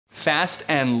Fast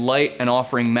and light and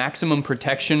offering maximum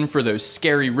protection for those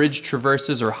scary ridge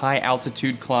traverses or high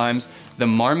altitude climbs, the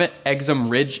Marmot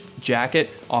Exum Ridge Jacket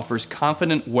offers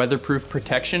confident weatherproof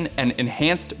protection and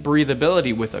enhanced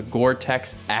breathability with a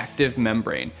Gore-Tex active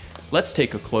membrane. Let's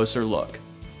take a closer look.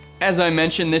 As I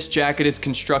mentioned, this jacket is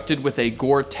constructed with a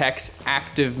Gore-Tex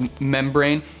active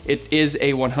membrane. It is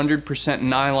a 100%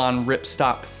 nylon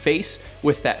ripstop face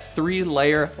with that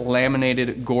 3-layer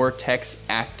laminated Gore-Tex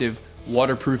active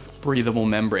waterproof breathable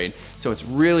membrane. So it's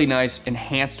really nice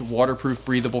enhanced waterproof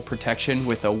breathable protection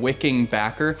with a wicking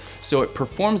backer, so it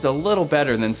performs a little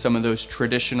better than some of those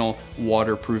traditional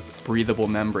waterproof breathable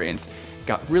membranes.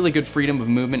 Got really good freedom of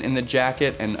movement in the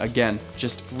jacket, and again,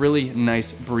 just really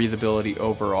nice breathability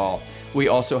overall. We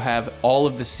also have all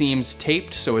of the seams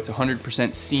taped, so it's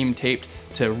 100% seam taped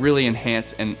to really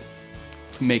enhance and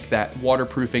make that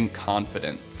waterproofing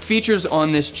confident. Features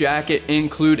on this jacket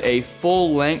include a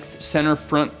full-length center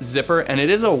front zipper, and it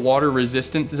is a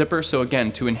water-resistant zipper, so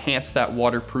again, to enhance that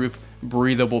waterproof,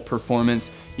 breathable performance,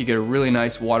 you get a really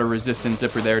nice water-resistant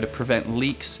zipper there to prevent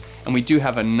leaks, and we do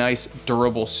have a nice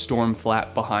durable storm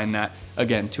flap behind that,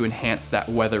 again, to enhance that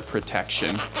weather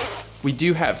protection. We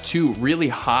do have 2 really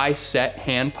high set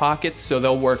hand pockets, so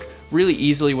they'll work really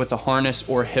easily with a harness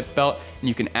or hip belt, and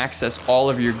you can access all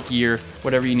of your gear,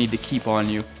 whatever you need to keep on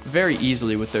you, very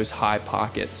easily with those high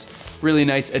pockets. Really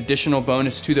nice additional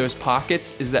bonus to those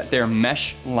pockets is that they're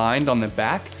mesh lined on the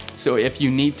back, so if you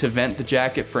need to vent the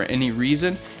jacket for any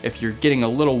reason, if you're getting a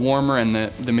little warmer and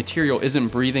the material isn't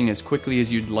breathing as quickly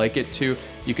as you'd like it to,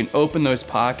 you can open those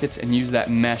pockets and use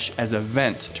that mesh as a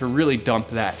vent to really dump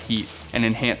that heat and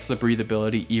enhance the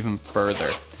breathability even further.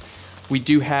 We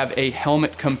do have a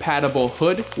helmet compatible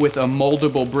hood with a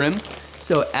moldable brim.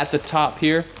 So at the top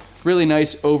here, really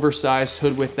nice oversized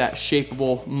hood with that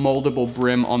shapeable moldable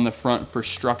brim on the front for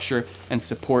structure and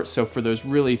support. So for those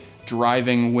really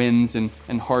driving winds and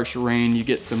harsh rain, you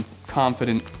get some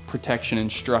confident protection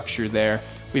and structure there.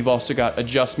 We've also got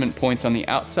adjustment points on the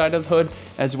outside of the hood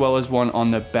as well as one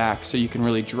on the back, so you can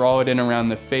really draw it in around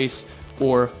the face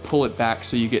or pull it back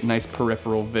so you get nice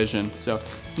peripheral vision. So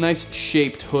nice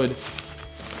shaped hood,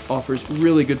 offers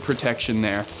really good protection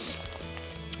there.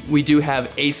 We do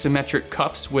have asymmetric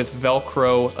cuffs with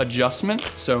Velcro adjustment,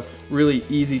 so really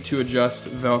easy to adjust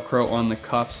Velcro on the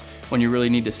cuffs when you really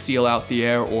need to seal out the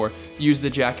air or use the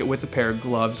jacket with a pair of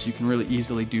gloves. You can really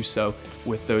easily do so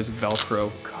with those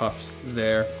Velcro cuffs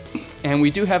there. And we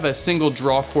do have a single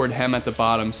draw cord hem at the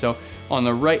bottom, so on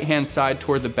the right hand side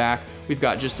toward the back, we've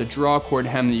got just a draw cord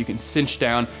hem that you can cinch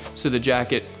down so the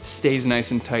jacket stays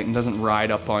nice and tight and doesn't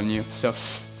ride up on you. So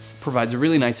provides a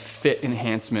really nice fit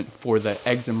enhancement for the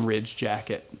Exum Ridge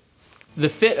jacket. The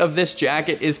fit of this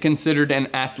jacket is considered an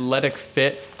athletic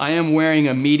fit. I am wearing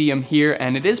a medium here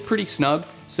and it is pretty snug.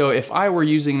 So if I were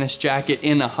using this jacket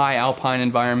in a high alpine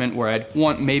environment where I'd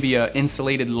want maybe an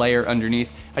insulated layer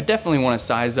underneath, I definitely want to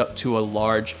size up to a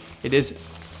large. It is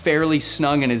fairly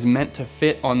snug and is meant to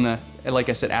fit on the, like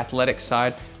I said, athletic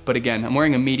side. But again, I'm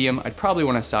wearing a medium. I'd probably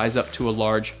want to size up to a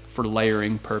large for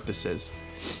layering purposes.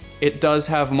 It does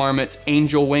have Marmot's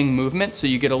angel wing movement, so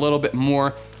you get a little bit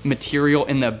more material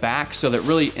in the back, so that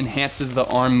really enhances the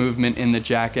arm movement in the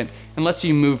jacket and lets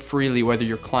you move freely whether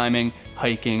you're climbing,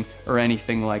 hiking, or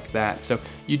anything like that. So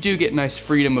you do get nice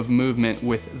freedom of movement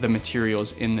with the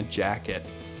materials in the jacket.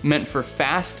 Meant for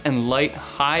fast and light,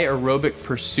 high aerobic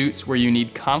pursuits where you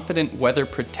need confident weather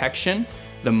protection,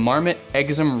 the Marmot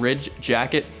Exum Ridge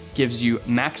jacket gives you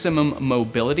maximum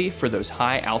mobility for those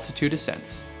high altitude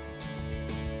ascents.